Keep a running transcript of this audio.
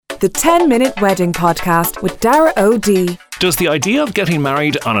The 10-Minute Wedding Podcast with Dara O.D. Does the idea of getting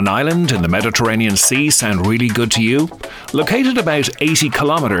married on an island in the Mediterranean Sea sound really good to you? Located about 80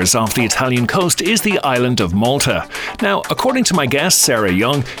 kilometres off the Italian coast is the island of Malta. Now, according to my guest, Sarah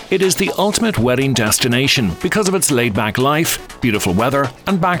Young, it is the ultimate wedding destination because of its laid-back life, beautiful weather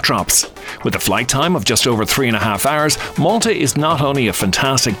and backdrops. With a flight time of just over 3.5 hours, Malta is not only a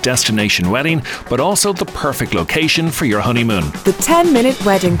fantastic destination wedding, but also the perfect location for your honeymoon. The 10-Minute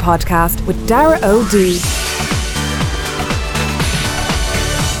Wedding Podcast with Dara O.D.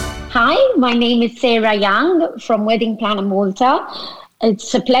 Hi, my name is Sarah Young from Wedding Planner Malta.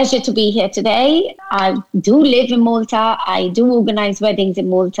 It's a pleasure to be here today. I do live in Malta. I do organize weddings in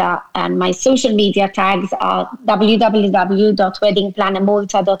Malta, and my social media tags are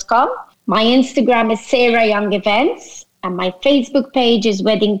www.weddingplannermalta.com. My Instagram is Sarah Young Events, and my Facebook page is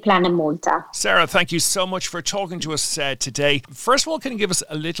Wedding Planner Malta. Sarah, thank you so much for talking to us today. First of all, can you give us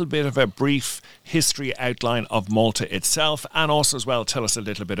a little bit of a brief history outline of Malta itself, and also as well tell us a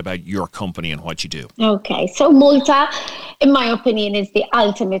little bit about your company and what you do? Okay, so Malta, in my opinion, is the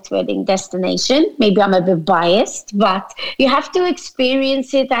ultimate wedding destination. Maybe I'm a bit biased, but you have to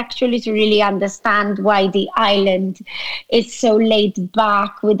experience it actually to really understand why the island is so laid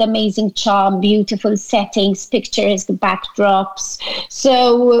back with amazing charm, beautiful settings, picturesque backdrops.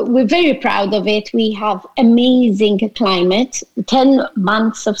 So we're very proud of it. We have amazing climate, 10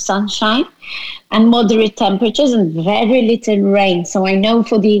 months of sunshine and moderate temperatures and very little rain. So I know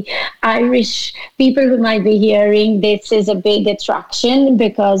for the Irish people who might be hearing, this is a big attraction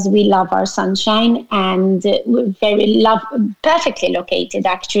because we love our sunshine, and we're perfectly located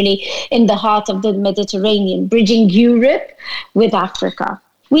actually in the heart of the Mediterranean, bridging Europe with Africa.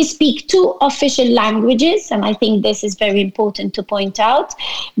 We speak 2 official languages, and I think this is very important to point out,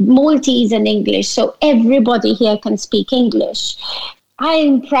 Maltese and English, so everybody here can speak English.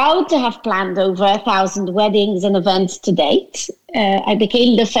 I'm proud to have planned over 1,000 weddings and events to date. I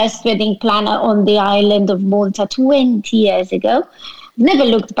became the first wedding planner on the island of Malta 20 years ago. Never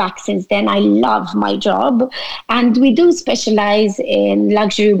looked back since then. I love my job, and we do specialize in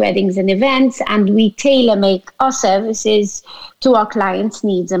luxury weddings and events, and we tailor make our services to our clients'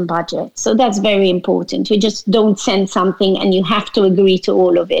 needs and budget. So that's very important. We just don't send something and you have to agree to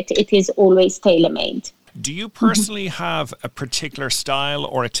all of it. It is always tailor-made. Do you personally have a particular style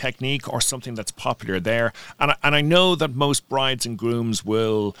or a technique or something that's popular there? And I know that most brides and grooms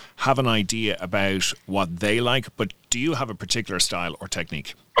will have an idea about what they like, but do you have a particular style or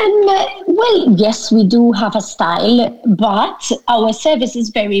technique? Well, yes, we do have a style, but our service is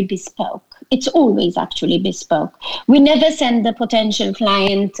very bespoke. It's always actually bespoke. We never send the potential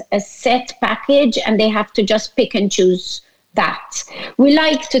client a set package and they have to just pick and choose that. We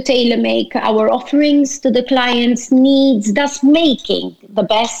like to tailor make our offerings to the client's needs, thus making the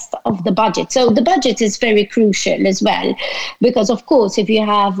best of the budget. So the budget is very crucial as well, because of course, if you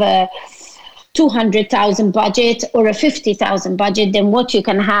have a 200,000 budget or a 50,000 budget, then what you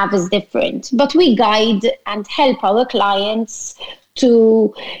can have is different. But we guide and help our clients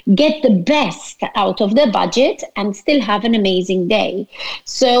to get the best out of their budget and still have an amazing day.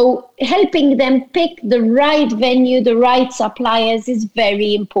 So helping them pick the right venue, the right suppliers is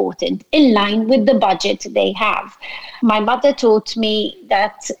very important, in line with the budget they have. My mother taught me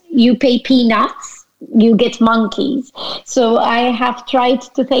that you pay peanuts, you get monkeys. So I have tried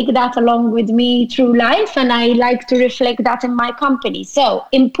to take that along with me through life, and I like to reflect that in my company. So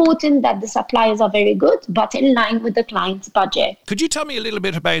important that the suppliers are very good, but in line with the client's budget. Could you tell me a little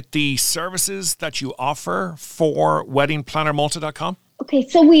bit about the services that you offer for weddingplannermalta.com? Okay,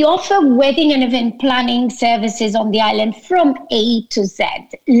 so we offer wedding and event planning services on the island from A to Z,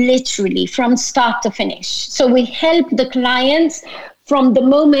 literally from start to finish. So we help the clients from the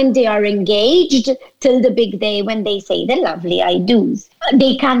moment they are engaged till the big day when they say the lovely I do's.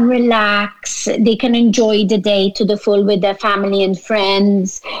 They can relax, they can enjoy the day to the full with their family and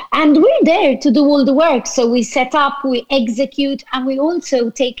friends. And we're there to do all the work. So we set up, we execute, and we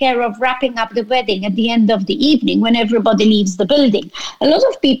also take care of wrapping up the wedding at the end of the evening when everybody leaves the building. A lot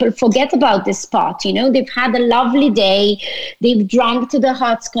of people forget about this part, you know, they've had a lovely day, they've drank to the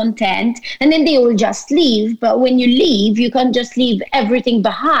heart's content, and then they all just leave. But when you leave, you can't just leave everything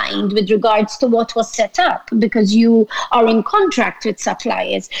behind with regards to what was set up, because you are in contract with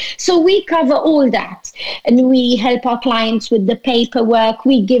suppliers. So we cover all that, and we help our clients with the paperwork.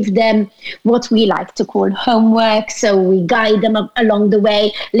 We give them what we like to call homework. So we guide them along the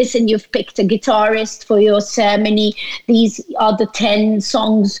way. Listen, you've picked a guitarist for your ceremony. These are the 10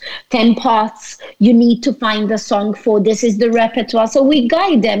 songs, 10 parts you need to find a song for. This is the repertoire. So we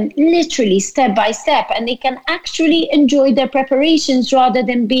guide them literally step by step, and they can actually enjoy their preparations rather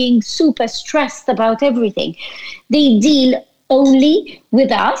than being super stressed about everything. They deal only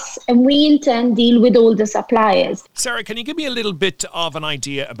with us, and we in turn deal with all the suppliers. Sarah, can you give me a little bit of an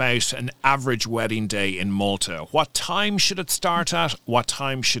idea about an average wedding day in Malta? What time should it start at? What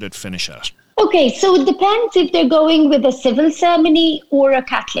time should it finish at? Okay, so it depends if they're going with a civil ceremony or a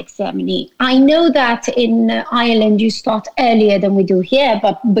Catholic ceremony. I know that in Ireland you start earlier than we do here,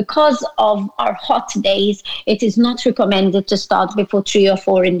 but because of our hot days, it is not recommended to start before 3 or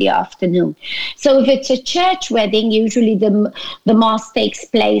 4 in the afternoon. So if it's a church wedding, usually the mass takes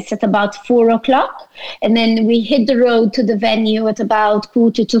place at about 4 o'clock, and then we hit the road to the venue at about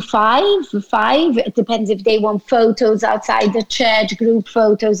 4:45. It depends if they want photos outside the church, group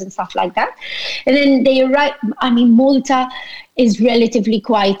photos and stuff like that. And then they arrive. Malta is relatively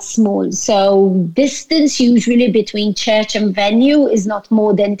quite small. So distance usually between church and venue is not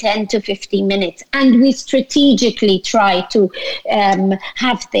more than 10 to 15 minutes. And we strategically try to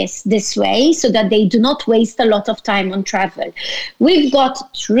have this way so that they do not waste a lot of time on travel. We've got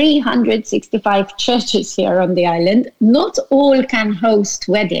 365 churches here on the island. Not all can host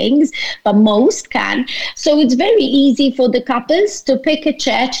weddings, but most can. So it's very easy for the couples to pick a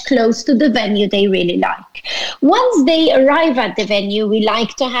church close to the venue they really like. Once they arrive at the venue, we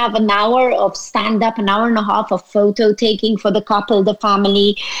like to have an hour of stand-up, an hour and a half of photo taking for the couple, the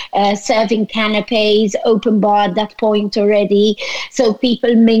family, serving canapes, open bar at that point already. So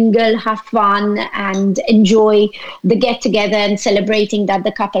people mingle, have fun, and enjoy the get-together and celebrating that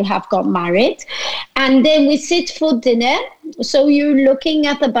the couple have got married. And then we sit for dinner. So you're looking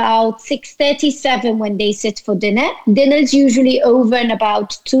at about 6:37 when they sit for dinner. Dinner's usually over in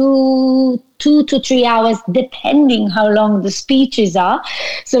about 2 to 3 hours, depending how long the speeches are.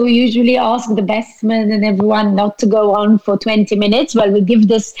 So we usually ask the best man and everyone not to go on for 20 minutes. Well, we give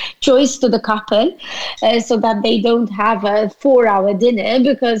this choice to the couple so that they don't have a 4-hour dinner,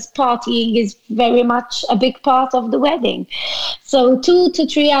 because partying is very much a big part of the wedding. So 2 to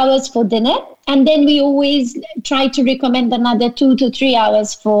 3 hours for dinner. And then we always try to recommend another 2 to 3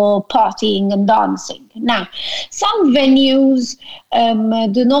 hours for partying and dancing. Now, some venues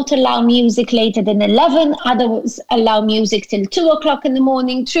do not allow music later than 11. Others allow music till 2 o'clock in the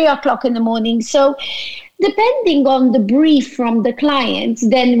morning, 3 o'clock in the morning. So depending on the brief from the clients,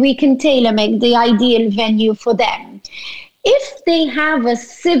 then we can tailor-make the ideal venue for them. If they have a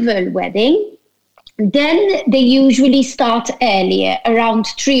civil wedding, then they usually start earlier, around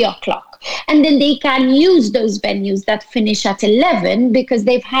 3 o'clock. And then they can use those venues that finish at 11 because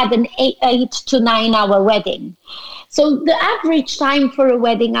they've had an 8 to 9 hour wedding. So the average time for a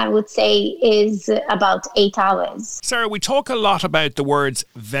wedding, I would say, is about 8 hours. Sarah, we talk a lot about the words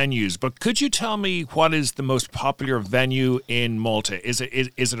venues, but could you tell me what is the most popular venue in Malta? Is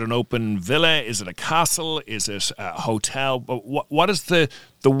it an open villa? Is it a castle? Is it a hotel? What is the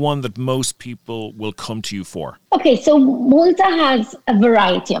one that most people will come to you for? Okay, so Malta has a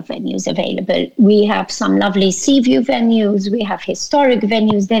variety of venues available. We have some lovely sea view venues, we have historic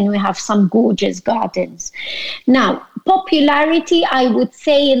venues, then we have some gorgeous gardens. Now, popularity, I would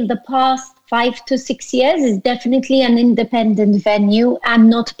say in the past 5 to 6 years, is definitely an independent venue and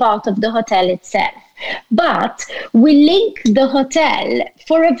not part of the hotel itself. But we link the hotel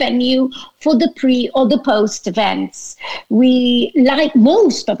for a venue for the pre or the post events. We like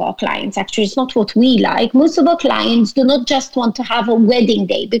most of our clients, actually, it's not what we like. Most of our clients do not just want to have a wedding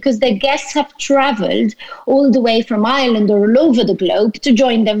day because their guests have traveled all the way from Ireland or all over the globe to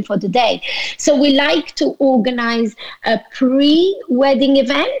join them for the day. So we like to organize a pre-wedding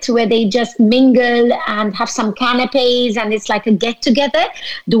event where they just mingle and have some canapes and it's like a get-together.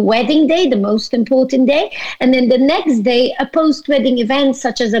 The wedding day, the most important day. And then the next day, a post-wedding event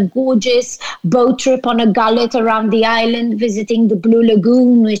such as a gorgeous boat trip on a gullet around the island, visiting the Blue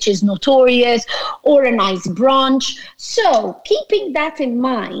Lagoon, which is notorious, or a nice brunch. So keeping that in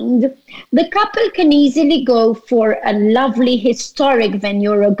mind, the couple can easily go for a lovely historic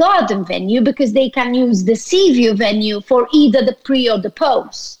venue or a garden venue because they can use the sea view venue for either the pre or the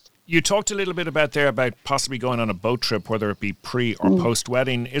post. You talked a little bit about possibly going on a boat trip, whether it be pre or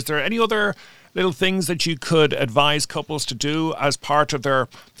post-wedding. Is there any other little things that you could advise couples to do as part of their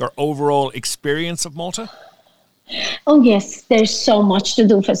overall experience of Malta? Oh, yes, there's so much to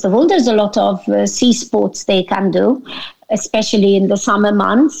do. First of all, there's a lot of sea sports they can do. especially in the summer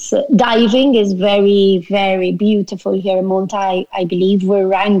months. Diving is very, very beautiful here in Malta. I believe we're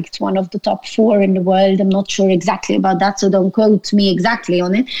ranked one of the top 4 in the world. I'm not sure exactly about that, so don't quote me exactly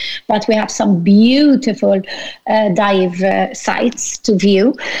on it. But we have some beautiful dive sites to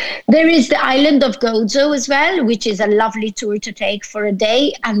view. There is the island of Gozo as well, which is a lovely tour to take for a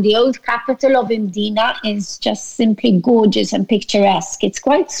day. And the old capital of Mdina is just simply gorgeous and picturesque. It's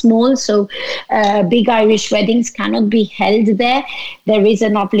quite small, so big Irish weddings cannot be held there. There is a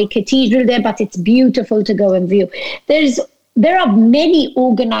lovely cathedral there, but it's beautiful to go and view. There are many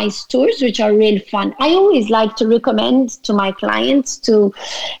organized tours which are real fun. I always like to recommend to my clients to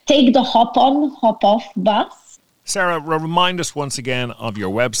take the hop-on, hop-off bus. Sarah, remind us once again of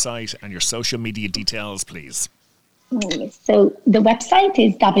your website and your social media details, please. So the website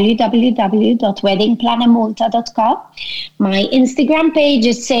is www.weddingplannermalta.com. My Instagram page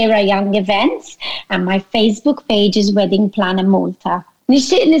is Sarah Young Events, and my Facebook page is Wedding Planner Malta.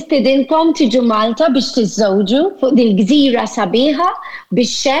 Nixtieq nistidinkom tiġu Malta biex tiżżewġu fuq dil-gżira sabiħa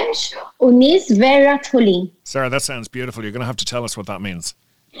bix-xemx u nies vera tħulin. Sarah, that sounds beautiful. You're going to have to tell us what that means.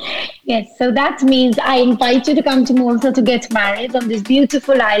 Yes, so that means I invite you to come to Malta to get married on this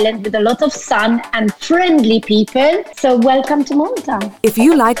beautiful island with a lot of sun and friendly people. So welcome to Malta. If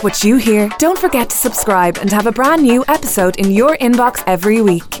you like what you hear, don't forget to subscribe and have a brand new episode in your inbox every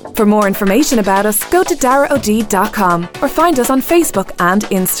week. For more information about us, go to daraod.com or find us on Facebook and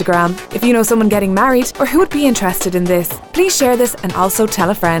Instagram. If you know someone getting married or who would be interested in this, please share this and also tell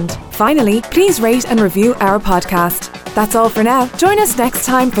a friend. Finally, please rate and review our podcast. That's all for now. Join us next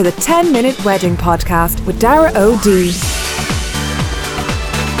time for the 10-Minute Wedding Podcast with Dara O.D.